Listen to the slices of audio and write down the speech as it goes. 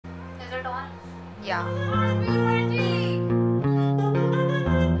Is it on? Yeah.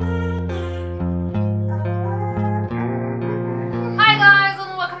 Hi guys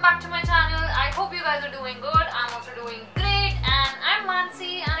and welcome back to my channel. I hope you guys are doing good. I'm also doing great and I'm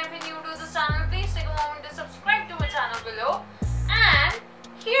Mansi, and if you're new to this channel, please take a moment to subscribe to my channel below. And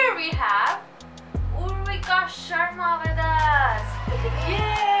here we have Urvika Sharma with us.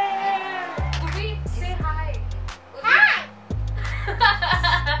 Yeah! Urvi, say hi. Hi.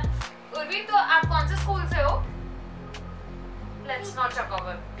 Urvi, तो आप कौन से school से हो? Let's not talk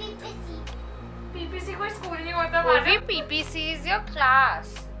about PPC. PPC कोई school नहीं होता। Urvi, PPC is your class.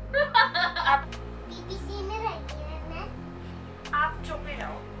 आप PPC में रहती है मैं। आप चुप ही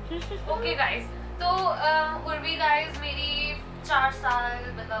रहो। Okay guys, तो उर्वी guys मेरी 4 साल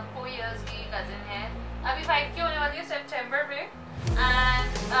मतलब 4 years की cousin है। अभी 5 की होने वाली है September में।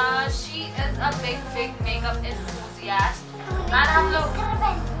 And she is a big makeup enthusiast. और हम लोग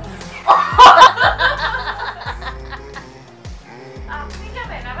आपने क्या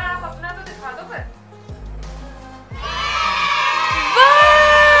पहना है? आप अपना तो दिखा दो फिर।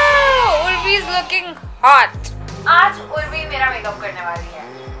 Wow! Urvi is looking hot. आज उर्वी मेरा मेकअप करने वाली है।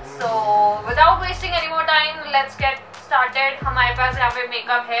 So without wasting any more time, let's get started. हमारे पास यहाँ पे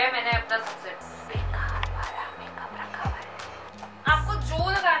मेकअप है। मैंने अपना सबसे बेकार वाला मेकअप रखा हुआ है। आपको जो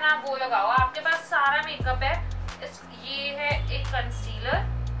लगाना है वो लगाओ। आपके पास सारा मेकअप है। ये है एक कंसीलर।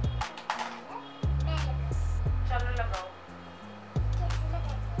 चलो लगाओ।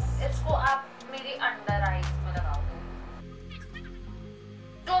 इसको आप मेरी अंडर आईज में लगाओ।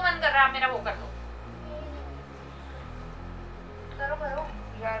 जो मन कर रहा है मेरा वो कर दो। करो करो।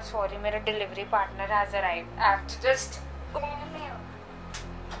 यार sorry, मेरा delivery partner has arrived. I have to just.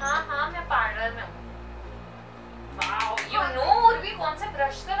 हाँ मैं पार्लर में हूँ। वाओ, you know उर्वी कौन से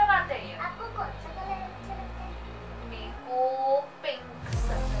ब्रश से लगाते हैं ये? आपको कौन सा कलर अच्छा लगता है? मेरे को पिंक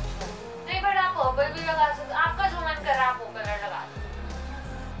सबसे अच्छा। नहीं बट आप पर्पल भी लगा सकते। आपका जो मन कर रहा है आप वो कलर लगा दो।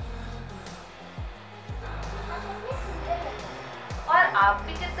 और आप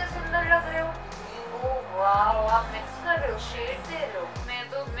भी कितने सुंदर लग रहे हो। ओह वाओ, आप मिक्स कर रहे हो, शेड दे रहे हो।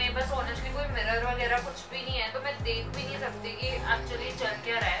 मैं बस ऑनेस्टली कोई मिरर वगैरह कुछ भी नहीं है तो मैं देख भी नहीं सकती कि एक्चुअली चल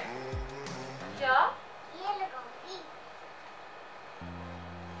क्या रहा है। क्या ये लगाऊंगी।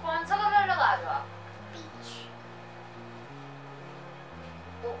 कौन सा कलर लगा रहे हो आप? पीच।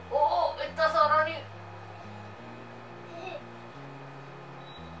 ओ इतना सारा नहीं।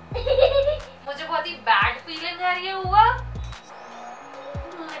 मुझे बहुत ही बैड फीलिंग आ रही है। हुआ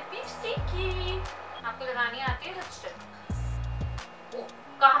लिपस्टिक आपको लगानी आती है लिपस्टिक?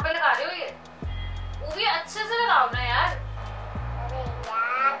 कहाँ पे लगा रहे हो ये? वो भी अच्छे से लगाओ ना यार।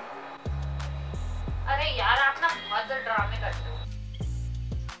 अरे यार आप ना बहुत ड्रामे करते हो।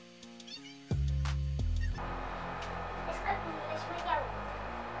 इसका इंग्लिश में क्या होता है?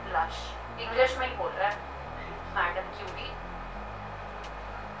 ब्लश इंग्लिश में ही बोल रहा है मैडम क्यूटी।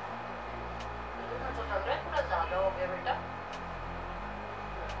 मुझे लग रहा है थोड़ा ज्यादा हो गया बेटा।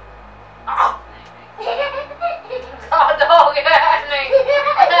 ज्यादा हो गया है। नहीं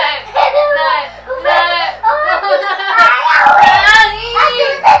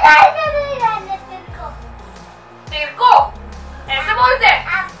तेरे को ऐसे बोलते हैं?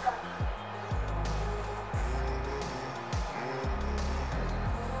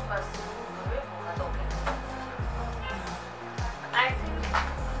 बस बहुत हो गया। आई थिंक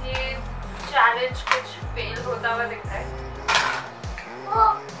ये चैलेंज कुछ फेल होता हुआ दिख रहा है।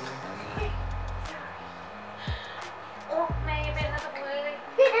 मैं ये पहनना तो भूल गई।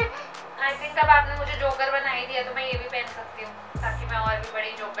 आई थिंक अब आपने मुझे जोकर बना ही दिया तो मैं ये भी पहन सकती हूँ ताकि मैं और भी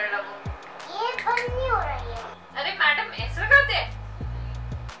बड़ी जोकर लगूं। ये बंद नहीं हो रहा है। अरे मैडम ऐसे लगाते हैं?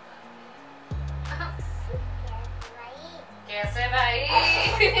 कैसे भाई?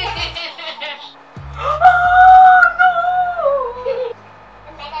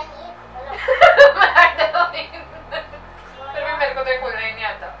 फिर भी मेरे को तो खोलना ही नहीं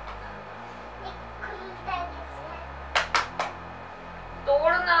आता।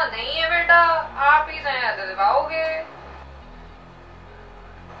 तोड़ना नहीं है बेटा, आप ही नया दिलवाओगे।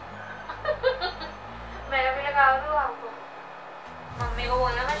 मैं भी लगा दूँ आपको? मम्मी को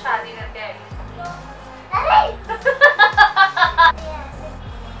बोलना मैं शादी करके आई हूँ।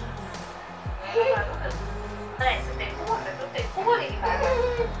 ऐसे देखो बोल रहे तो देखो बोलेगी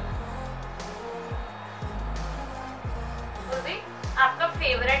आपका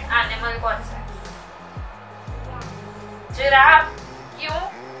फेवरेट एनिमल कौन सा है? जिराफ। क्यों?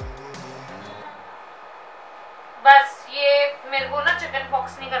 बस ये मेरे को ना चिकन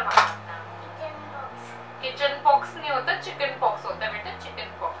पॉक्स नहीं करवाना। किचन पॉक्स नहीं होता, चिकन पॉक्स होता है बेटा, चिकन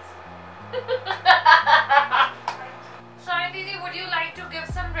पॉक्स। Sorry दीदी, would you like to give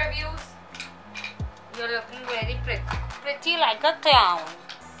some reviews? like a clown.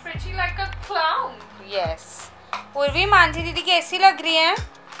 Pretty like a clown. Yes. पूर्वी मानसी दीदी कैसी लग रही है?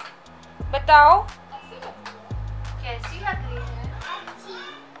 बताओ. कैसी लग रही है?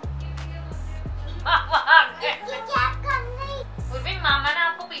 पूर्वी मामा ने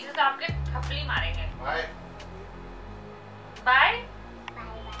आपको पीछे से आपके थप्पड़ी मारेंगे. बाय.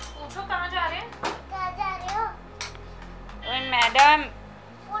 पूछो कहाँ जा रहे हैं? कहाँ जा रहे हो? मैडम.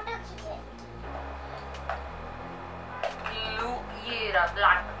 फोटो खींचे. ये रहा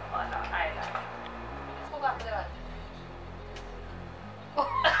ब्लैक वाला आईलाइनर. इसको कहाँ पे लगाते हैं?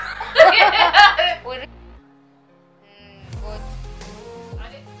 गुड.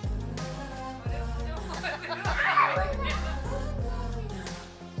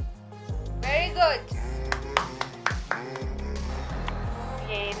 Very good.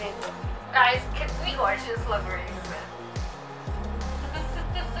 ये देखो. Guys, कितनी gorgeous लग रही है मैं.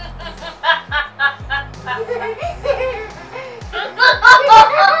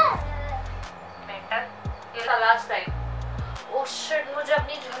 बेटर. ये लास्ट टाइम. Oh shit, मुझे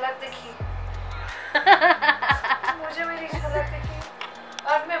अपनी झलक दिखी. मुझे मेरी झलक दिखी.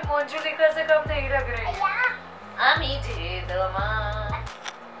 और मैं मोंजुलिका से कम नहीं लग रही. आमी जेदमा.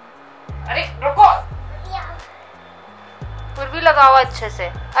 अरे रुको. पूर्वी लगाओ अच्छे से,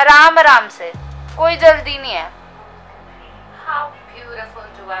 आराम आराम से, कोई जल्दी नहीं है. How beautiful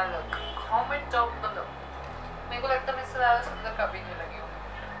do I look? Comment down below. मेरे को लगता है मैं इससे ज़्यादा सुंदर कभी नहीं लगी हूँ.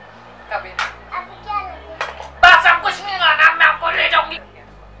 कभी नहीं. अभी क्या लगे? बस अब कुछ नहीं गाना, मैं आपको ले जाऊंगी.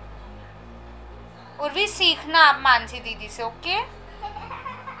 पूर्वी सीखना आप मानसी दीदी से, ओके?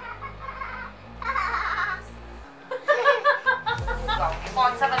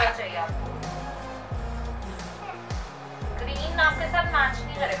 कौन सा कलर चाहिए आपको? ग्रीन आपके साथ मैच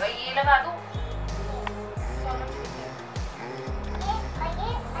नहीं करेगा. ये लगा दूं?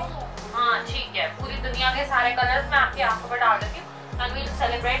 हाँ ठीक है. पूरी दुनिया के सारे कलर्स मैं आपकी आंखों पर डाल देती हूँ. And we will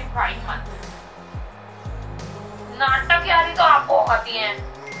celebrate pride month. नाटक यारी तो आपको होती हैं.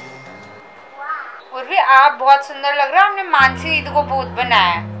 पूर्वी आप बहुत सुंदर लग रहा है. हमने मानसी दीदी को भूत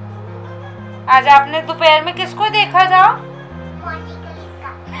बनाया. आज आपने दोपहर में किसको देखा था?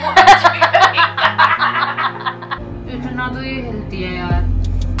 इतना तो ये हिलती है यार.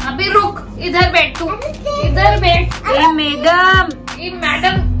 अभी रुक. इधर बैठ तू. इधर बैठ. मैडम.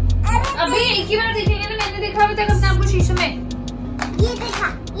 मैडम अभी एक ही बार देखेंगे ना. मैंने देखा अभी तक अपने आपको शीशे में. ये देखा.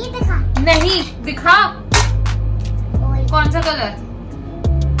 ये देखा. नहीं दिखा. कौन सा कलर?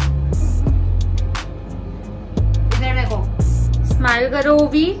 इधर देखो. स्माइल करो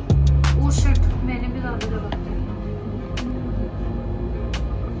भी. ओह शिट, मैंने भी ज्यादा लगा दिया.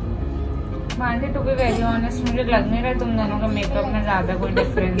 Mansi to be very honest, मुझे लग नहीं रहा तुम दोनों का मेकअप में ज्यादा कोई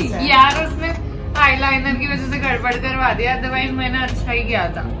डिफरेंस है. यार उसने आईलाइनर की वजह से गड़बड़ करवा दिया. अदरवाइज मैंने अच्छा ही किया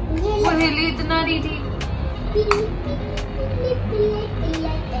था. वो हिली इतना रही थी.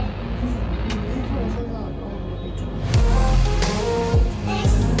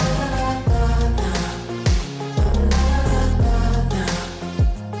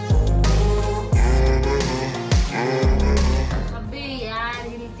 अबे यार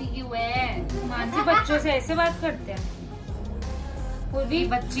हिलती क्यों है? मानसी बच्चों से ऐसे बात करते हैं. वो भी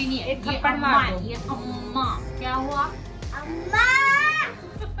बच्ची नहीं है. एक थप्पड़ मार दो. ये अम्मा. क्या हुआ? अम्मा.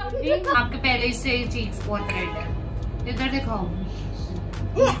 आपके पहले से ही चीज बहुत रेड है. इधर दिखाओ.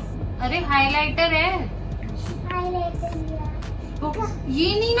 अरे हाइलाइटर है. ये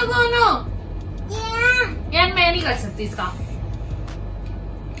नहीं लगाना यार. मैं नहीं कर सकती इसका.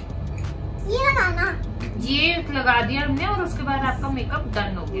 ये लगाना. ये लगा दिया हमने और उसके बाद आपका मेकअप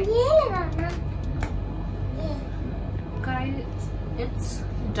डन हो गया. ये लगाना. It's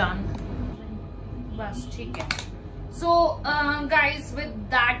done. बस ठीक है. So guys with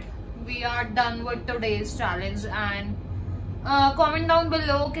that we are done with today's challenge. And comment down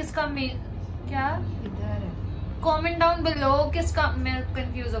below किसका क्या कमेंट डाउन बिलो किसका. मैं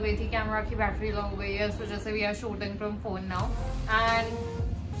कंफ्यूज हो गई थी. कैमरा की बैटरी लो हो गई है इस वजह से. We are shooting from phone now. And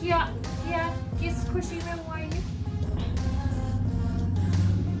क्या क्या किस खुशी में हुआ ये?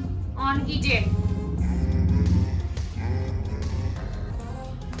 ऑन कीजिए.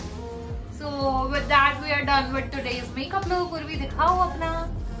 So with that we are done with today's makeup look. पूर्वी दिखाओ अपना.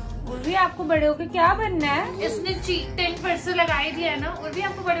 पूर्वी आपको बड़े होके क्या बनना है? इसने 10% से लगाई दिया है ना. पूर्वी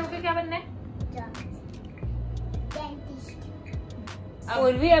आपको बड़े होके क्या बनना है?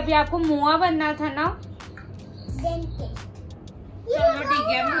 पूर्वी अभी आपको मुआ बनना था ना? चलो ठीक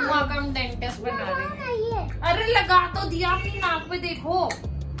है. मुआ का हम डेंटिस्ट बना रहे हैं. अरे लगा तो दिया. अपनी नाक पे देखो.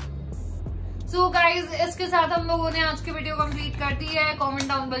 सो गाइज इसके साथ हम लोगों ने आज की वीडियो कंप्लीट कर दी है. कमेंट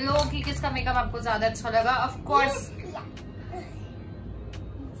डाउन बिलो कि किसका मेकअप आपको ज्यादा अच्छा लगा. ऑफ कोर्स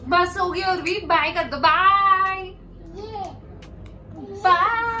बस हो गई. और भी बाय कर दो. बाय.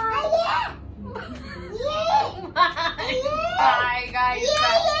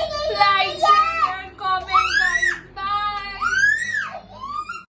 लाइट्स